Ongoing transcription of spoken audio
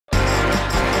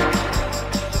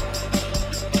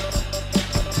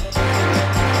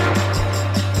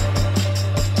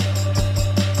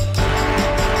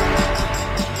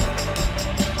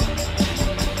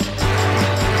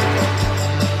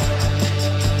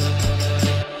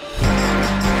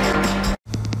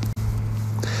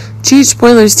GH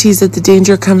spoilers tease that the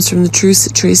danger comes from the truths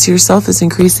that Tracy herself is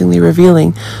increasingly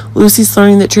revealing. Lucy's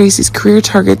learning that Tracy's career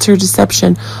targets her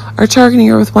deception are targeting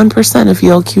her with 1% of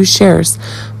ELQ shares,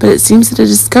 but it seems that a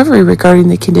discovery regarding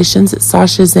the conditions that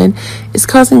Sasha is in is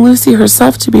causing Lucy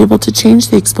herself to be able to change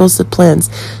the explosive plans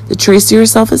that Tracy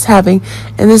herself is having,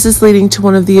 and this is leading to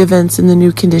one of the events in the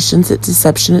new conditions that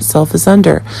deception itself is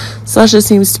under. Sasha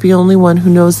seems to be the only one who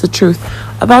knows the truth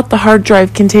about the hard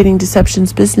drive containing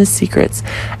deception's business secrets,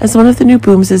 as one of the new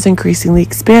booms is increasingly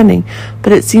expanding,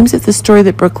 but it seems that the story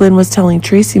that Brooklyn was telling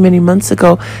Tracy many months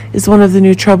ago is one of the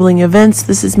new troubling events.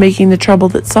 This is making the trouble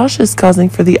that Sasha is causing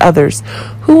for the others.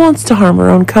 Who wants to harm her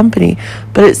own company?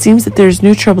 But it seems that there's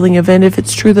new troubling event if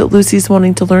it's true that Lucy's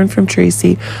wanting to learn from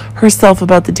Tracy herself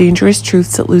about the dangerous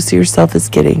truths that Lucy herself is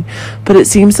getting. But it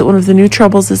seems that one of the new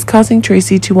troubles is causing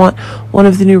Tracy to want one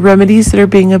of the new remedies that are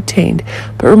being obtained.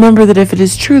 But remember that if it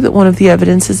is true that one of the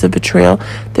evidences of betrayal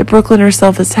that Brooklyn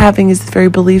herself is having is the very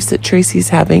beliefs that Tracy's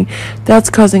having, that's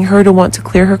causing her to want to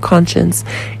clear her conscience.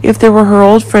 If there were her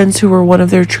old friends who were one of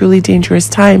their truly dangerous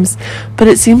times, but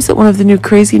it seems that one of the new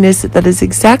craziness that is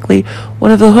exactly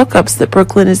one of the hookups that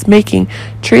Brooklyn is making,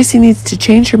 Tracy needs to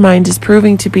change her mind, is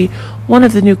proving to be one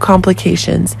of the new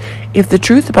complications. If the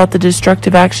truth about the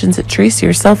destructive actions that Tracy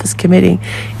herself is committing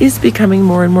is becoming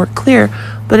more and more clear,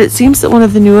 but it seems that one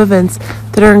of the new events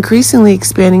that are increasingly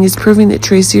expanding is proving that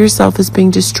Tracy herself is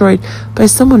being destroyed by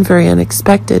someone very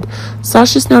unexpected.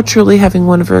 Sasha's now truly having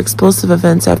one of her explosive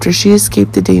events after she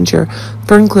escaped the danger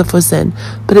Ferncliff was in,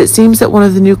 but it seems that one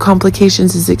of the new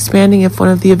complications is expanding if one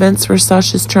of the events where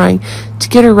Sasha's trying to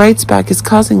get her rights back is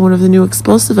causing one of the new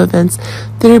explosive events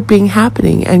that are being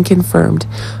happening and confirmed.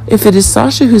 If it is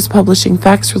Sasha who's publishing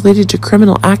facts related to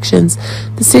criminal actions,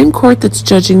 the same court that's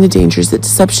judging the dangers that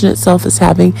deception itself is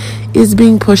having is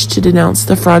being pushed to denounce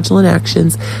the fraudulent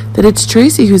actions, that it's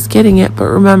Tracy who's getting it, but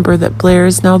remember that Blair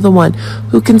is now the one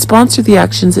who can sponsor the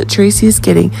actions that Tracy is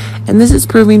getting, and this is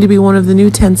proving to be one of the new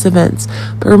tense events.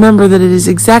 But remember that it is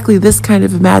exactly this kind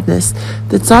of madness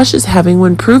that Sasha's having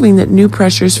when proving that new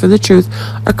pressures for the truth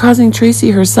are causing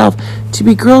Tracy herself to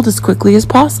be grilled as quickly as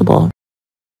possible.